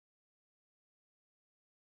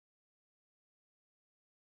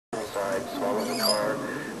inside, swallowed a car,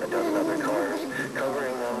 a dozen other cars,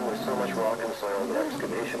 covering them with so much rock and soil that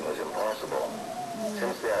excavation was impossible.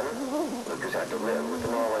 Since then, lookers had to live with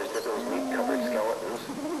the knowledge that those meat-covered skeletons,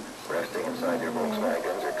 resting inside their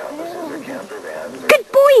Volkswagens or compasses or camper vans, good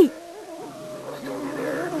boy! will still be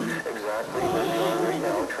there, exactly where they are right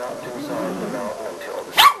now, trapped inside the mountain until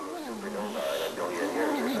the supernova in a billion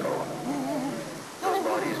years or so. Those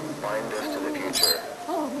bodies bind us to the future.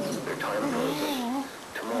 They're time frozen.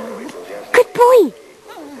 Tomorrow equals yesterday. Good boy!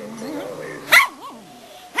 Same thing always.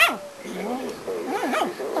 Even with his faith,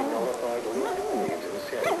 recently nullified legal beliefs in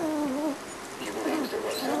sin. He believes that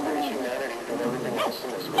what separates humanity from everything else in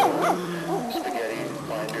this world, spaghetti,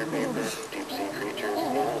 binder paper, deep-sea creatures,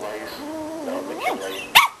 little lice, Mount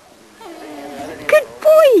McKinley, Good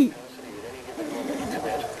boy!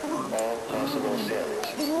 commit all possible sins.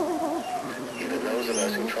 Even those of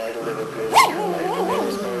us who try to live a good and true life remain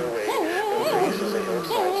as far away from grace as a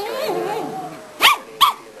hillside strangler.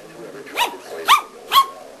 Whoever tried to poison them.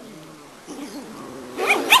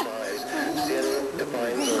 In this size, sin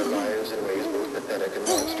defines our lives in ways both pathetic and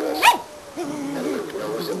monstrous. And Luke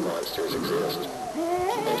knows that monsters exist.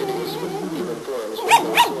 Entities with human forms with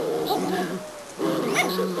no souls. Ronnie, who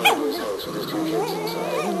set fire to his house with his 2 kids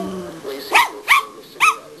inside. Lacey, who was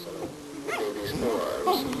sitting on some baby's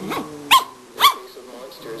forearms. The case of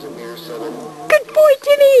monsters, a mere 7. Good boy,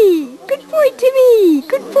 Timmy! Good boy, Timmy!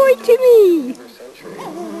 Good boy, Timmy! Century.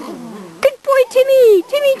 Good boy, Timmy!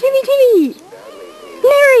 Timmy, Timmy, Timmy! Badly needed.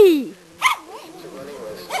 Nerrie!